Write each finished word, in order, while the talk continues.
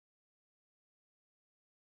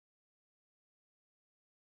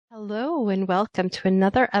Hello, and welcome to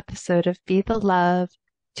another episode of Be the Love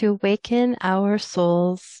to Awaken Our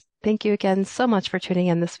Souls. Thank you again so much for tuning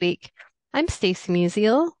in this week. I'm Stacy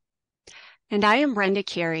Musial. And I am Brenda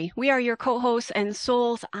Carey. We are your co-hosts and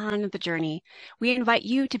souls on the journey. We invite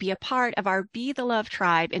you to be a part of our Be the Love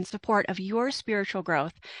tribe in support of your spiritual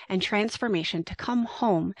growth and transformation to come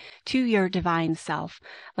home to your divine self.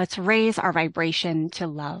 Let's raise our vibration to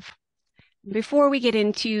love. Before we get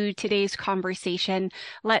into today's conversation,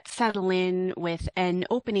 let's settle in with an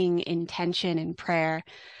opening intention and prayer.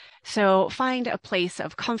 So find a place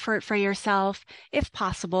of comfort for yourself. If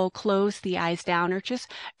possible, close the eyes down or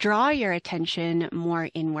just draw your attention more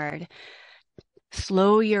inward.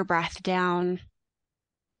 Slow your breath down.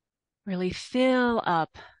 Really fill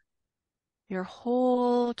up your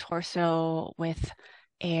whole torso with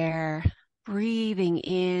air, breathing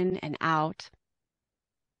in and out.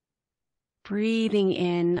 Breathing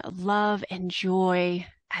in love and joy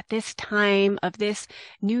at this time of this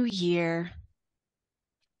new year.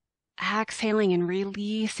 Exhaling and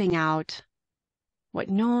releasing out what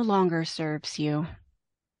no longer serves you.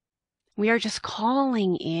 We are just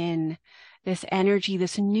calling in this energy,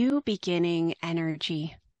 this new beginning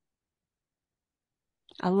energy,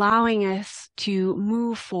 allowing us to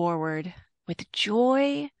move forward with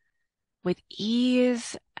joy, with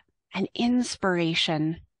ease and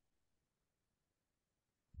inspiration.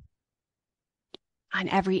 On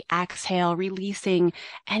every exhale, releasing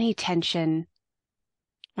any tension,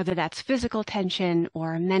 whether that's physical tension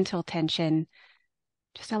or mental tension,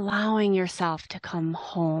 just allowing yourself to come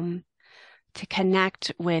home, to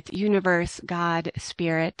connect with universe, God,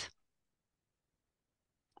 spirit,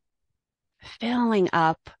 filling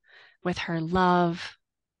up with her love,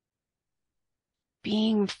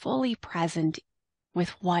 being fully present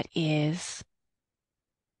with what is,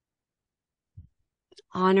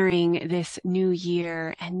 honoring this new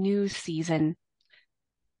year and new season,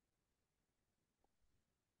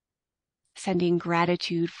 sending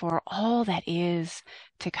gratitude for all that is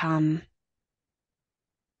to come.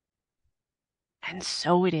 And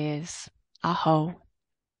so it is. Aho.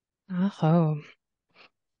 Aho.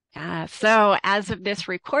 Yeah, so as of this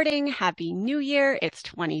recording, Happy New Year. It's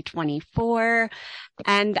 2024.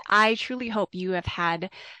 And I truly hope you have had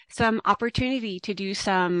some opportunity to do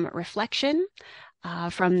some reflection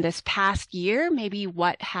from this past year, maybe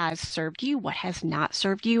what has served you, what has not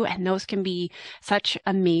served you, and those can be such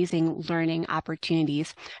amazing learning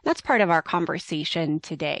opportunities. That's part of our conversation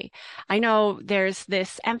today. I know there's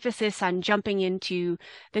this emphasis on jumping into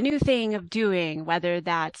the new thing of doing, whether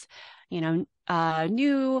that's, a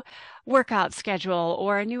new workout schedule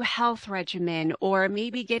or a new health regimen, or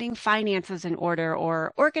maybe getting finances in order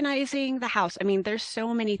or organizing the house. I mean, there's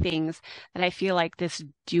so many things that I feel like this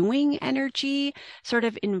doing energy sort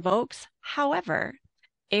of invokes. However,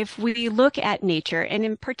 if we look at nature, and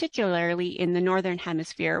in particularly in the Northern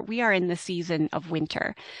Hemisphere, we are in the season of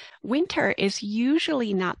winter. Winter is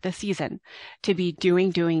usually not the season to be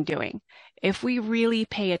doing. If we really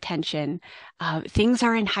pay attention, things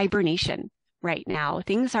are in hibernation right now.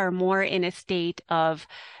 Things are more in a state of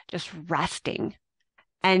just resting.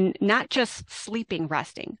 And not just sleeping,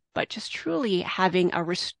 resting, but just truly having a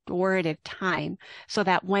restorative time so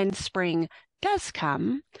that when spring does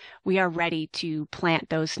come, we are ready to plant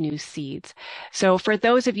those new seeds. So for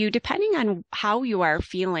those of you, depending on how you are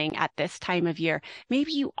feeling at this time of year,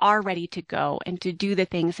 maybe you are ready to go and to do the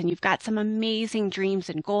things and you've got some amazing dreams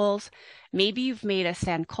and goals. Maybe you've made a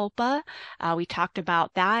sankalpa. We talked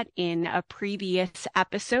about that in a previous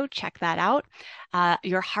episode. Check that out.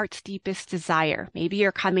 Your heart's deepest desire. Maybe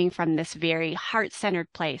you're coming from this very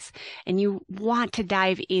heart-centered place and you want to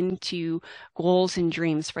dive into goals and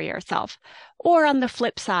dreams for yourself. Or on the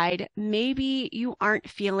flip side, maybe you aren't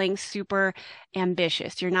feeling super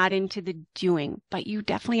ambitious. You're not into the doing, but you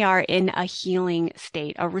definitely are in a healing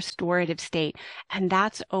state, a restorative state, and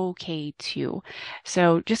that's okay too.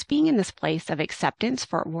 So just being in this place of acceptance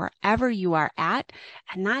for wherever you are at,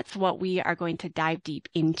 and that's what we are going to dive deep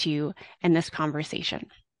into in this conversation.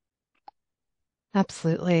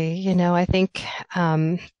 Absolutely. I think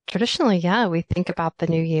traditionally, yeah, we think about the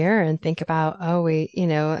new year and think about,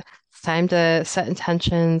 it's time to set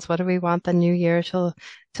intentions. What do we want the new year to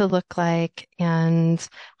look like? And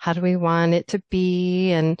how do we want it to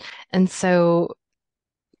be? And so,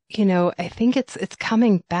 I think it's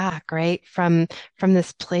coming back, right? From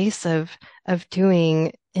this place of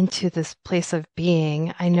doing into this place of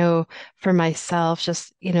being. I know for myself,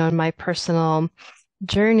 just, in my personal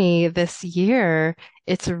journey this year,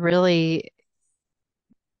 it's really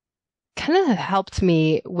kind of helped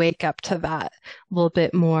me wake up to that a little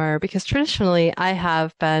bit more because traditionally I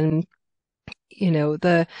have been,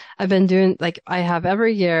 I've been doing like I have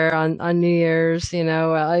every year on New Year's,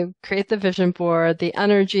 I create the vision board, the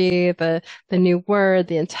energy, the new word,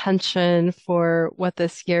 the intention for what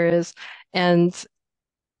this year is. And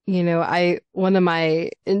I one of my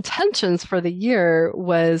intentions for the year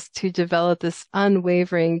was to develop this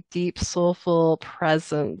unwavering, deep, soulful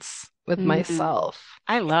presence with Mm, myself.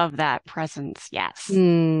 I love that presence. Yes.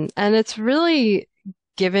 And it's really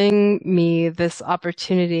giving me this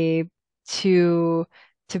opportunity to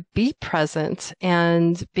to be present.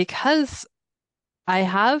 And because I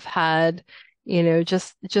have had,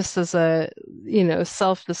 just as a,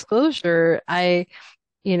 self-disclosure,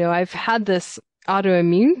 I've had this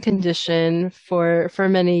autoimmune condition for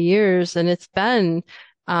many years, and it's been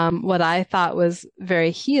what I thought was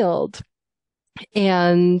very healed.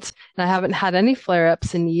 And I haven't had any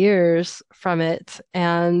flare-ups in years from it.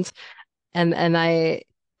 And I,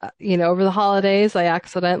 over the holidays, I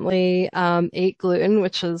accidentally ate gluten,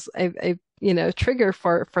 which is a trigger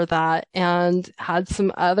for that, and had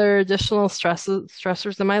some other additional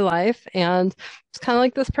stressors in my life, and it's kind of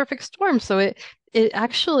like this perfect storm. So it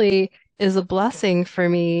actually is a blessing for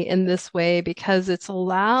me in this way because it's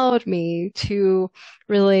allowed me to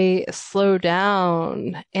really slow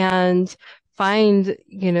down and find,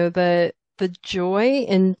 the joy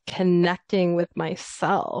in connecting with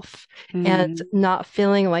myself and Mm, not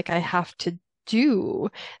feeling like I have to do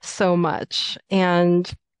so much.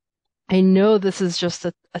 And I know this is just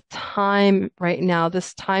a time right now,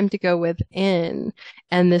 this time to go within.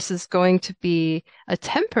 And this is going to be a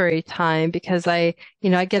temporary time because I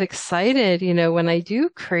get excited, when I do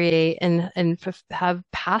create and have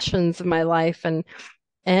passions in my life and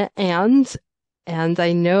and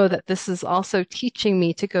I know that this is also teaching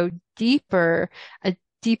me to go deeper, a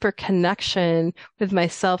deeper connection with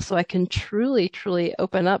myself so I can truly, truly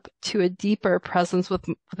open up to a deeper presence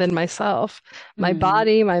within myself. My mm,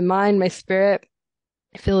 body, my mind, my spirit,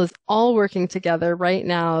 I feel is all working together right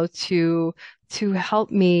now to help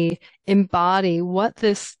me embody what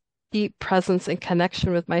this deep presence and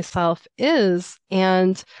connection with myself is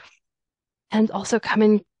and also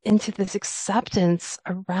coming into this acceptance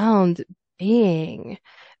around being,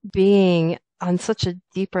 being on such a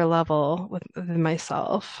deeper level within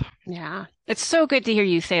myself. yeah. It's so good to hear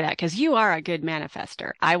you say that because you are a good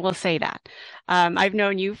manifester. I will say that. I've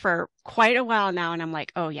known you for quite a while now, and I'm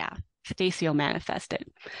like, oh yeah, Stacy will manifest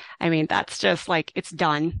it. I mean, that's just like it's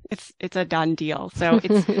done. It's a done deal. So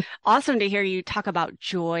it's awesome to hear you talk about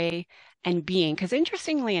joy and being, because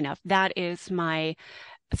interestingly enough, that is my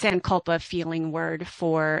Sankalpa feeling word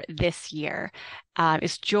for this year.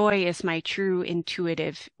 Is joy is my true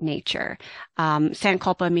intuitive nature.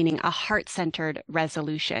 Sankalpa meaning a heart-centered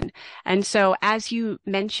resolution. And so, as you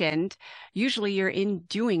mentioned, usually you're in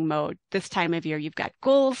doing mode this time of year. You've got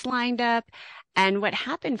goals lined up. And what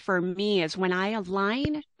happened for me is when I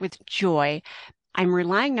align with joy, I'm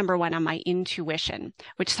relying number one on my intuition,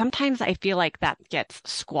 which sometimes I feel like that gets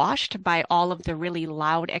squashed by all of the really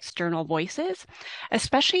loud external voices,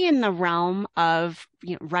 especially in the realm of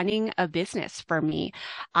running a business for me.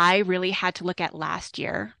 I really had to look at last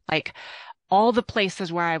year, like all the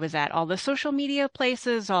places where I was at, all the social media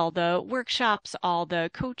places, all the workshops, all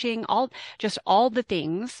the coaching, all the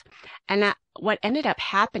things. And what ended up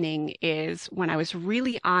happening is when I was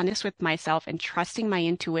really honest with myself and trusting my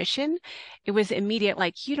intuition, it was immediate,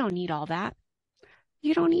 like, you don't need all that.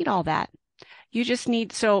 You don't need all that. You just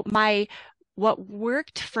need, so what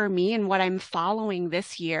worked for me and what I'm following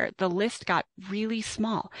this year, the list got really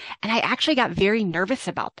small. And I actually got very nervous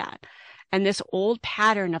about that. And this old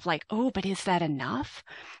pattern of like, oh, but is that enough?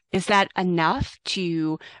 Is that enough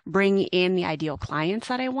to bring in the ideal clients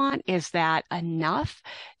that I want? Is that enough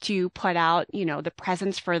to put out, the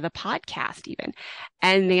presence for the podcast even?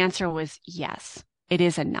 And the answer was yes, it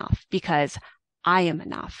is enough because I am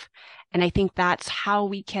enough. And I think that's how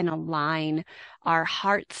we can align our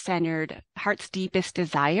heart-centered, heart's deepest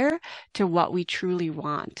desire to what we truly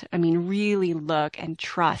want. I mean, really look and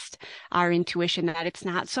trust our intuition that it's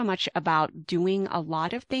not so much about doing a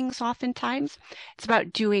lot of things oftentimes. It's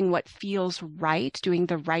about doing what feels right, doing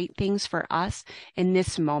the right things for us in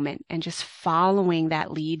this moment and just following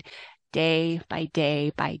that lead day by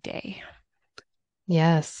day by day.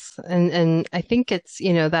 Yes. And I think it's,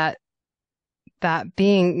 that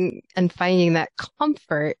being and finding that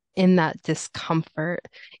comfort in that discomfort,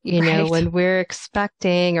 Right. when we're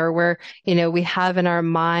expecting or we have in our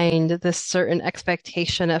mind this certain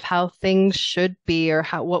expectation of how things should be or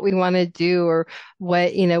what we want to do or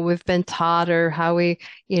what, we've been taught or how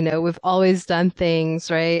we've always done things,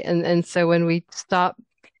 right? And so when we stop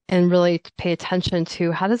and really pay attention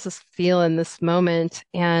to how does this feel in this moment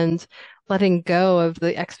and letting go of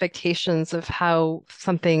the expectations of how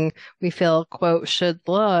something we feel, quote, should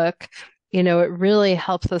look, it really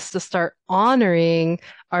helps us to start honoring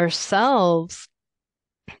ourselves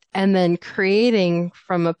and then creating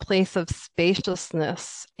from a place of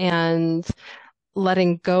spaciousness and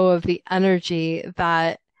letting go of the energy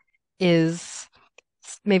that is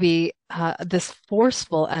maybe this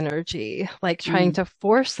forceful energy, like trying Mm, to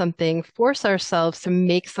force something, force ourselves to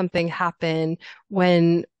make something happen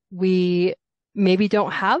when we maybe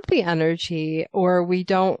don't have the energy or we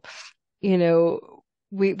don't, you know,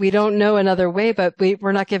 we don't know another way, but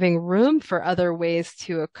we're not giving room for other ways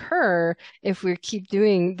to occur if we keep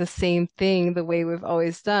doing the same thing the way we've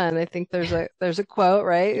always done. I think there's a quote,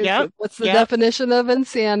 right? yep, What's the yep. definition of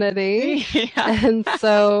insanity? Yeah. And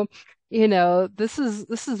so, this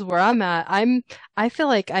is where I'm at. I feel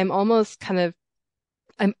like I'm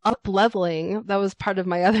up leveling. That was part of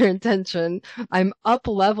my other intention. I'm up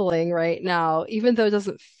leveling right now, even though it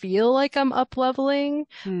doesn't feel like I'm up leveling,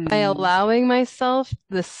 by Hmm, allowing myself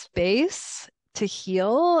the space to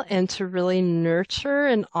heal and to really nurture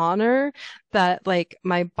and honor that, like,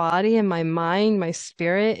 my body and my mind, my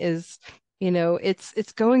spirit is,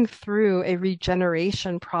 it's going through a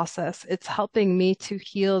regeneration process. It's helping me to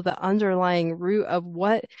heal the underlying root of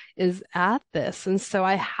what is at this. And so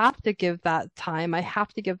I have to give that time. I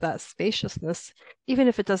have to give that spaciousness, even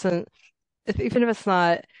if it doesn't, even if it's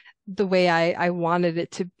not the way I wanted it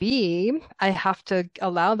to be. I have to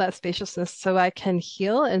allow that spaciousness so I can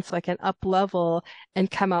heal and so I can up level and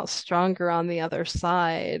come out stronger on the other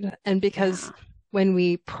side. And because yeah, when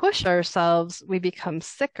we push ourselves, we become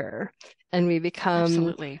sicker and we become,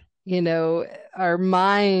 absolutely. you know, our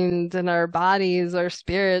mind and our bodies, our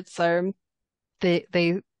spirits are they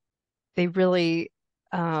they they really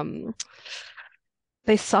um,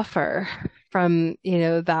 they suffer from,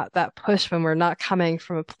 that push when we're not coming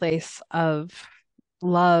from a place of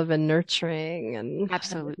love and nurturing and new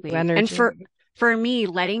Absolutely. And energy. for me,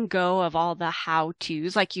 letting go of all the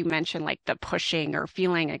how-tos, like you mentioned, like the pushing or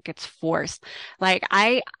feeling it gets forced. Like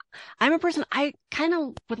I'm a person, I kind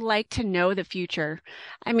of would like to know the future.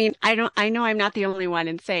 I mean, I know I'm not the only one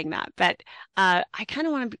in saying that, but I kind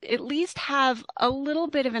of want to at least have a little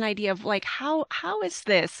bit of an idea of like how is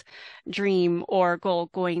this dream or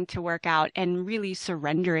goal going to work out, and really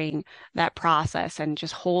surrendering that process and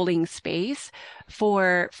just holding space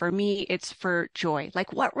for me, it's for joy.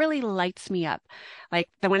 Like what really lights me up. Like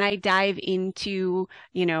when I dive into,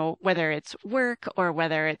 whether it's work or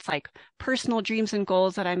whether it's like personal dreams and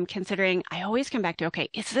goals that I'm considering, I always come back to, okay,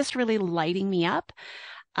 is this really lighting me up?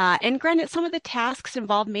 And granted, some of the tasks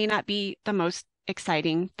involved may not be the most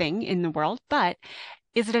exciting thing in the world, but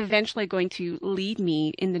is it eventually going to lead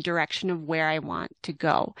me in the direction of where I want to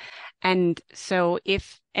go? And so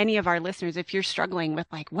if any of our listeners, if you're struggling with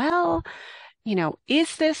like, well,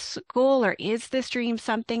 is this goal or is this dream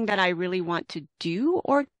something that I really want to do?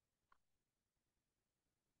 Or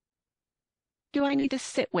do I need to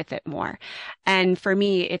sit with it more? And for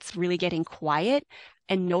me, it's really getting quiet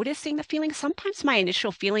and noticing the feeling. Sometimes my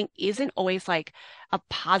initial feeling isn't always like a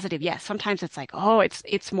positive yes. Sometimes it's like, oh,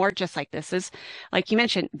 it's more just like this is, like you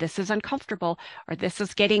mentioned, this is uncomfortable or this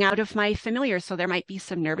is getting out of my familiar. So there might be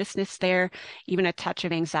some nervousness there, even a touch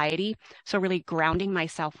of anxiety. So really grounding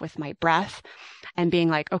myself with my breath and being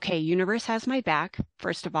like, okay, universe has my back,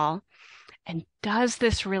 first of all. And does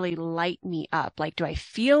this really light me up? Like, do I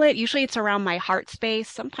feel it? Usually it's around my heart space.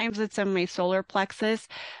 Sometimes it's in my solar plexus,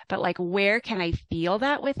 but like, where can I feel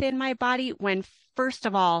that within my body when, first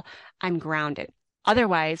of all, I'm grounded?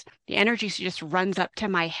 Otherwise, the energy just runs up to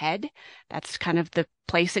my head. That's kind of the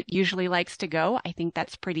place it usually likes to go. I think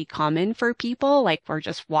that's pretty common for people. Like, we're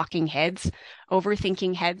just walking heads,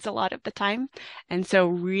 overthinking heads a lot of the time. And so,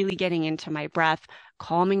 really getting into my breath,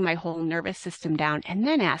 calming my whole nervous system down, and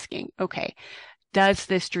then asking, okay, does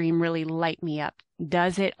this dream really light me up?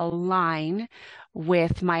 Does it align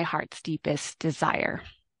with my heart's deepest desire?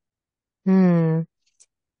 Hmm.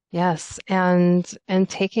 Yes. And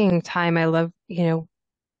taking time, I love,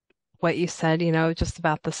 what you said, just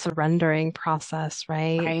about the surrendering process,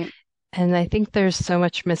 right? Right? And I think there's so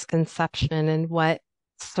much misconception in what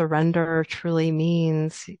surrender truly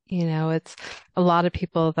means. It's a lot of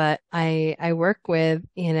people that I work with,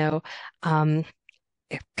 um,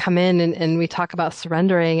 come in and we talk about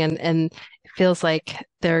surrendering and it feels like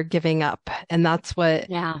they're giving up. And that's what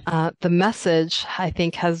Yeah. the message I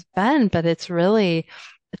think has been, but it's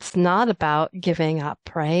not about giving up,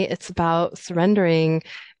 right? It's about surrendering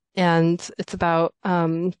and it's about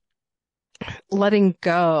letting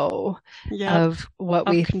go Yep. of what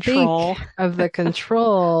Of we think control. of the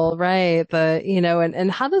control, right?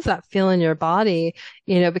 And how does that feel in your body?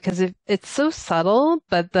 Because it's so subtle,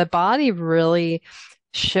 but the body really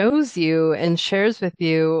shows you and shares with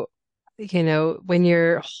you, when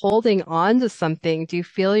you're holding on to something, do you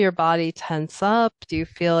feel your body tense up? Do you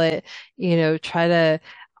feel it, try to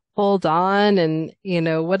hold on? And,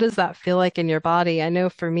 what does that feel like in your body? I know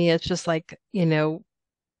for me, it's just like,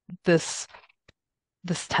 this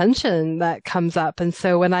this tension that comes up. And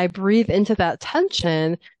so when I breathe into that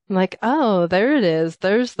tension, I'm like, oh, there it is.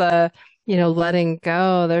 There's the, letting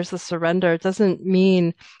go. There's the surrender. It doesn't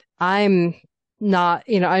mean I'm not,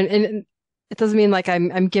 and it doesn't mean like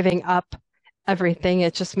I'm giving up everything.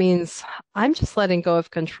 It just means I'm just letting go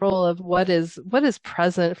of control of what is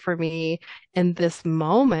present for me in this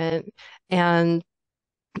moment. And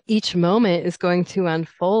each moment is going to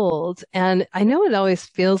unfold. And I know it always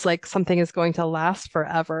feels like something is going to last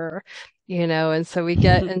forever, and so we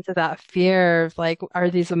get into that fear of like, are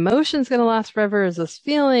these emotions going to last forever? Is this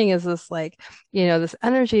feeling? Is this like, this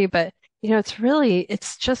energy? But,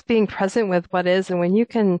 it's just being present with what is. And when you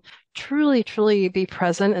can truly, truly be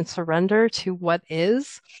present and surrender to what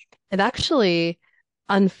is, it actually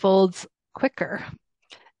unfolds quicker.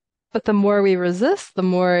 But the more we resist, the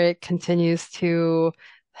more it continues to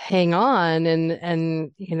hang on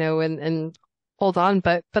and hold on.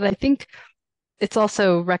 But I think it's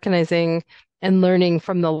also recognizing and learning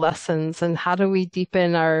from the lessons, and how do we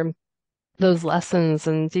deepen our those lessons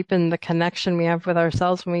and deepen the connection we have with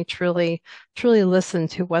ourselves when we truly, truly listen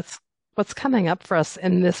to what's coming up for us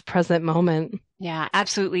in this present moment. Yeah,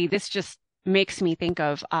 absolutely. This just makes me think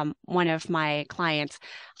of one of my clients,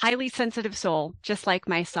 highly sensitive soul, just like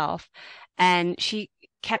myself. And she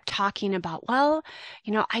kept talking about, well,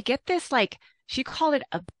 I get this like, she called it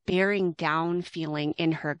a bearing down feeling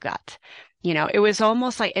in her gut. It was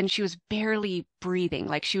almost like, and she was barely breathing,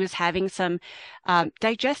 like she was having some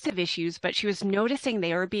digestive issues, but she was noticing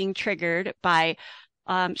they were being triggered by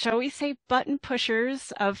shall we say, button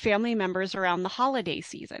pushers of family members around the holiday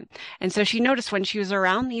season. And so she noticed when she was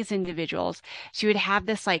around these individuals, she would have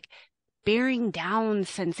this like bearing down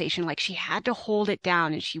sensation, like she had to hold it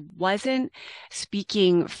down and she wasn't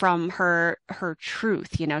speaking from her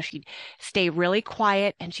truth. She'd stay really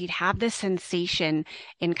quiet and she'd have this sensation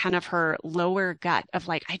in kind of her lower gut of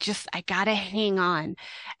like, I gotta hang on.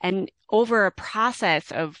 And over a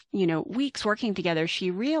process of, weeks working together,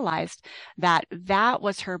 she realized that that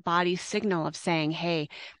was her body's signal of saying, hey,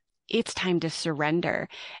 it's time to surrender.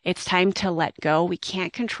 It's time to let go. We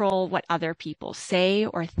can't control what other people say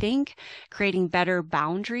or think, creating better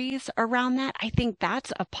boundaries around that. I think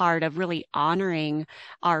that's a part of really honoring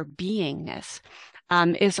our beingness,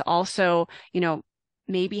 is also,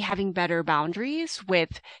 maybe having better boundaries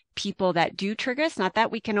with people that do trigger us. Not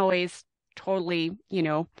that we can always totally,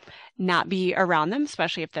 not be around them,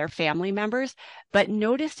 especially if they're family members, but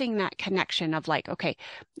noticing that connection of like, okay,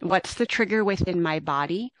 what's the trigger within my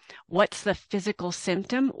body? What's the physical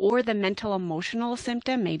symptom or the mental emotional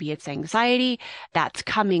symptom? Maybe it's anxiety that's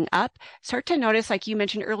coming up. Start to notice, like you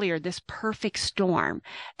mentioned earlier, this perfect storm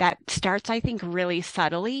that starts, I think, really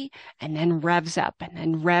subtly and then revs up and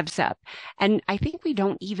then revs up. And I think we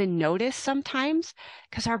don't even notice sometimes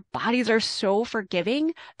because our bodies are so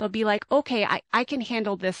forgiving. They'll be like, okay, I can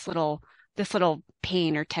handle this little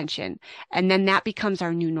pain or tension. And then that becomes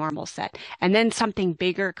our new normal set. And then something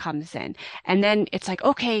bigger comes in. And then it's like,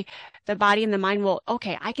 okay, the body and the mind will,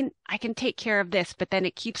 okay, I can take care of this, but then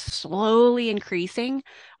it keeps slowly increasing.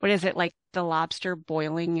 What is it, like the lobster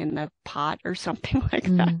boiling in the pot or something like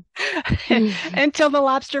that? Mm. Mm. Until the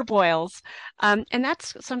lobster boils. And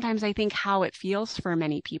that's sometimes I think how it feels for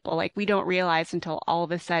many people. Like we don't realize until all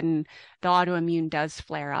of a sudden the autoimmune does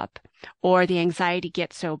flare up or the anxiety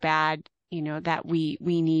gets so bad, that we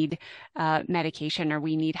need medication or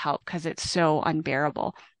we need help because it's so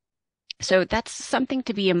unbearable. So that's something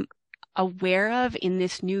to be aware of in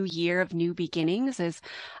this new year of new beginnings, is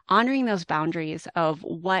honoring those boundaries of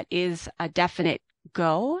what is a definite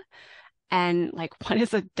go and like what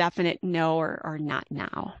is a definite no or not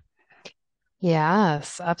now.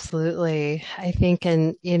 Yes, absolutely. I think,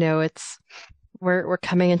 and it's we're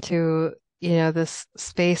coming into, this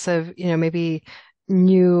space of, maybe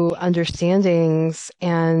new understandings.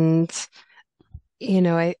 And,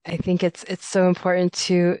 I think it's so important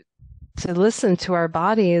to listen to our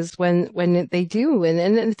bodies when they do.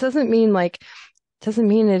 And it doesn't mean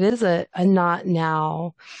it is a not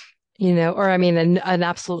now, or I mean an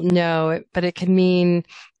absolute no, but it can mean,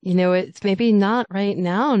 it's maybe not right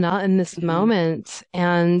now, not in this Mhm. moment.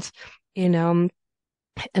 And, you know,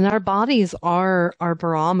 And our bodies are our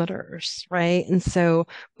barometers, right? And so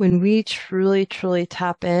when we truly, truly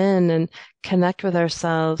tap in and connect with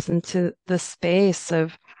ourselves into the space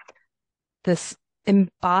of this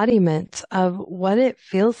embodiment of what it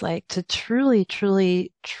feels like to truly,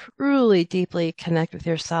 truly, truly deeply connect with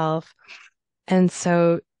yourself. And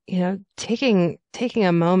so, taking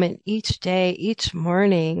a moment each day, each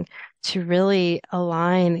morning to really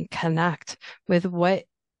align and connect with what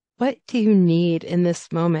do you need in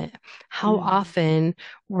this moment? How Mm. often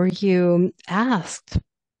were you asked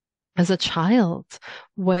as a child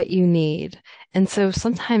what you need? And so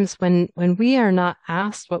sometimes when we are not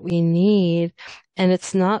asked what we need, and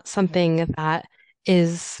it's not something that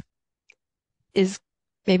is is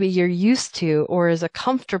maybe you're used to or is a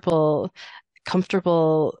comfortable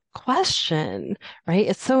question, right?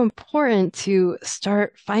 It's so important to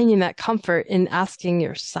start finding that comfort in asking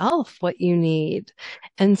yourself what you need.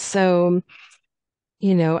 And so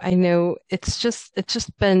I know it's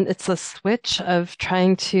a switch of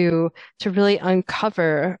trying to really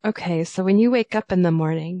uncover, okay, so when you wake up in the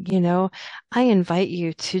morning, I invite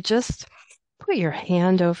you to just put your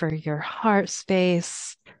hand over your heart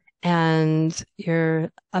space and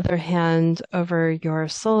your other hand over your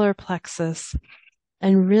solar plexus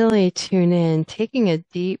and really tune in, taking a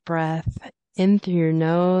deep breath in through your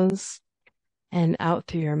nose and out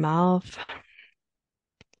through your mouth,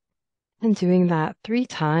 and doing that 3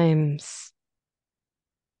 times.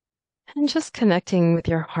 And just connecting with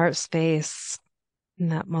your heart space in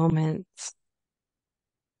that moment.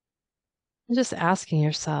 And just asking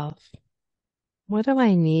yourself, what do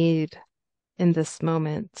I need in this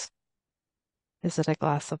moment? Is it a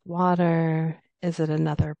glass of water? Is it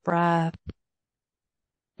another breath?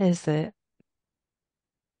 Is it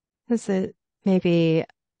is it maybe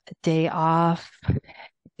a day off?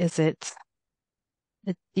 Is it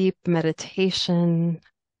a deep meditation?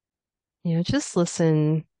 Just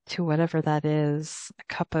listen to whatever that is, a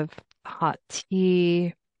cup of hot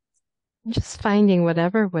tea, just finding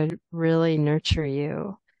whatever would really nurture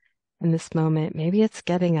you in this moment. Maybe it's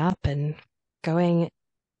getting up and going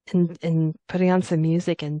and putting on some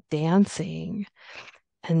music and dancing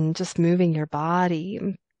and just moving your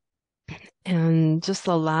body and just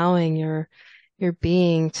allowing your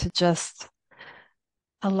being to just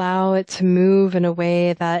allow it to move in a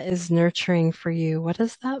way that is nurturing for you. What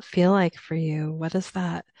does that feel like for you? What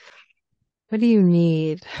do you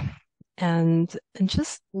need? And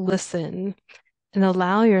just listen and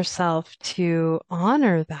allow yourself to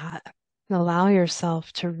honor that and allow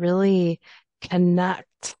yourself to really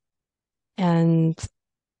connect. And,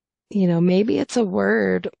 maybe it's a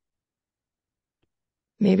word,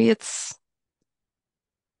 maybe it's,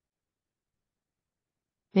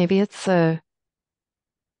 maybe it's a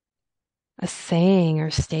saying or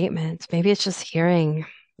statement. Maybe it's just hearing,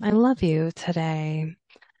 I love you today.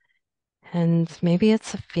 And maybe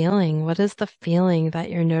it's a feeling. What is the feeling that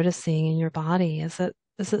you're noticing in your body? Is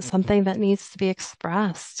it something that needs to be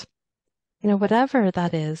expressed? Whatever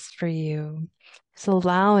that is for you, is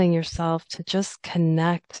allowing yourself to just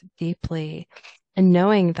connect deeply and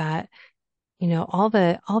knowing that, all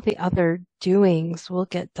the other doings will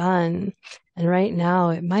get done. And right now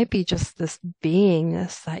it might be just this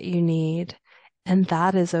beingness that you need. And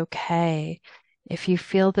that is okay. If you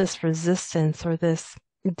feel this resistance or this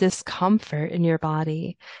discomfort in your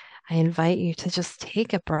body, I invite you to just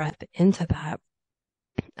take a breath into that.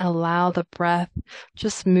 Allow the breath,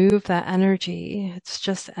 just move that energy. It's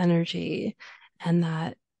just energy. And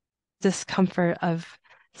that discomfort of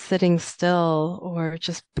sitting still or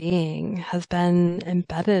just being has been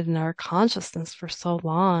embedded in our consciousness for so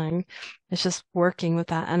long. It's just working with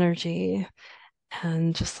that energy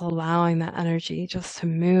and just allowing that energy just to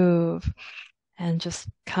move and just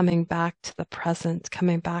coming back to the present,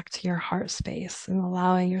 coming back to your heart space and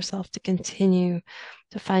allowing yourself to continue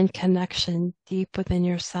to find connection deep within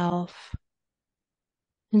yourself.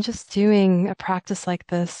 And just doing a practice like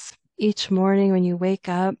this each morning when you wake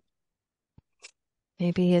up,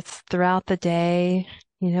 maybe it's throughout the day,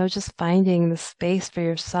 just finding the space for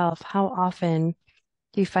yourself. How often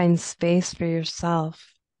do you find space for yourself?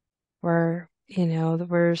 We're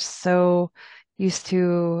so used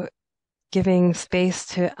to giving space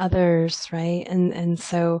to others, right? And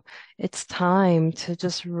so it's time to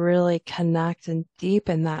just really connect and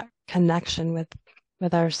deepen that connection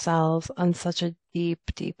with ourselves on such a deep,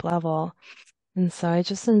 deep level. And so I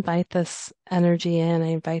just invite this energy in, I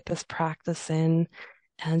invite this practice in,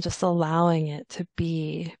 and just allowing it to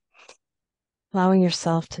be, allowing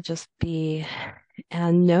yourself to just be,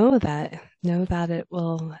 and know that Know that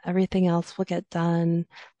everything else will get done,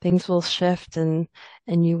 things will shift, and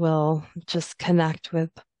you will just connect with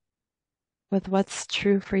what's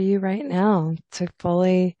true for you right now to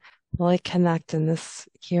fully connect in this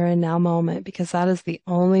here and now moment, because that is the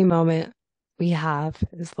only moment we have,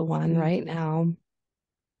 is the one Mm. right now.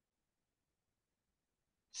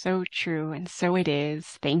 So true. And so it is.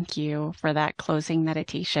 Thank you for that closing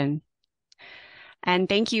meditation. And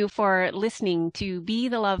thank you for listening to Be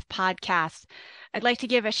the Love podcast. I'd like to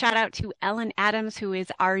give a shout out to Ellen Adams, who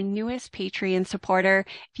is our newest Patreon supporter.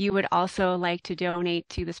 If you would also like to donate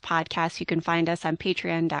to this podcast, you can find us on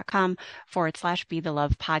patreon.com/Be the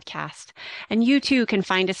Love podcast. And you too can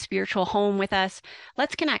find a spiritual home with us.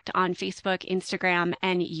 Let's connect on Facebook, Instagram,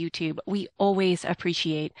 and YouTube. We always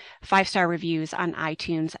appreciate 5-star reviews on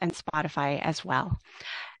iTunes and Spotify as well.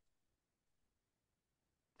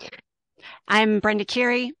 I'm Brenda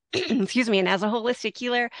Carey, excuse me, and as a holistic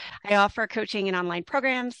healer, I offer coaching and online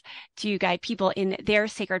programs to guide people in their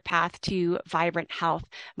sacred path to vibrant health.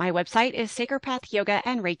 My website is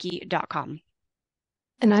sacredpathyogaandreiki.com.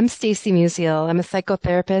 And I'm Stacy Musial. I'm a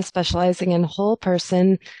psychotherapist specializing in whole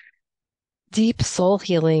person, deep soul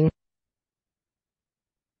healing.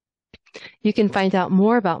 You can find out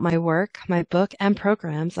more about my work, my book, and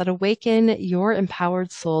programs at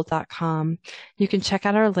awakenyourempoweredsoul.com. You can check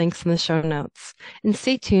out our links in the show notes. And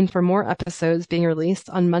stay tuned for more episodes being released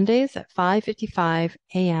on Mondays at 5:55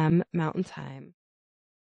 a.m. Mountain Time.